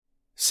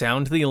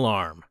Sound the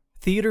Alarm,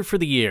 Theater for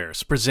the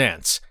Ears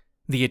presents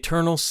The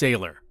Eternal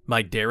Sailor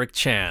by Derek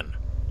Chan.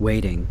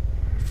 Waiting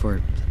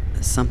for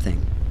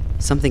something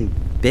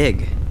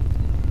big.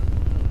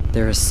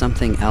 There is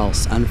something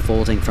else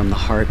unfolding from the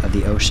heart of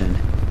the ocean.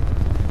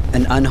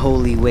 An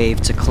unholy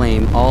wave to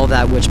claim all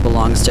that which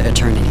belongs to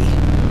eternity.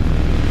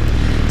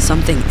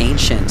 Something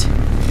ancient,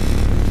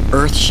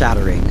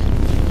 earth-shattering,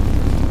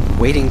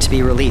 waiting to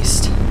be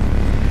released.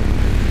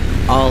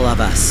 All of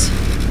us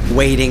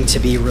waiting to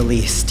be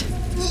released.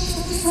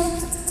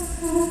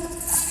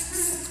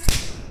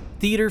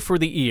 Theater for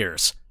the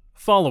Ears.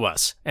 Follow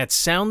us at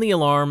Sound the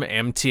Alarm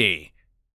MT.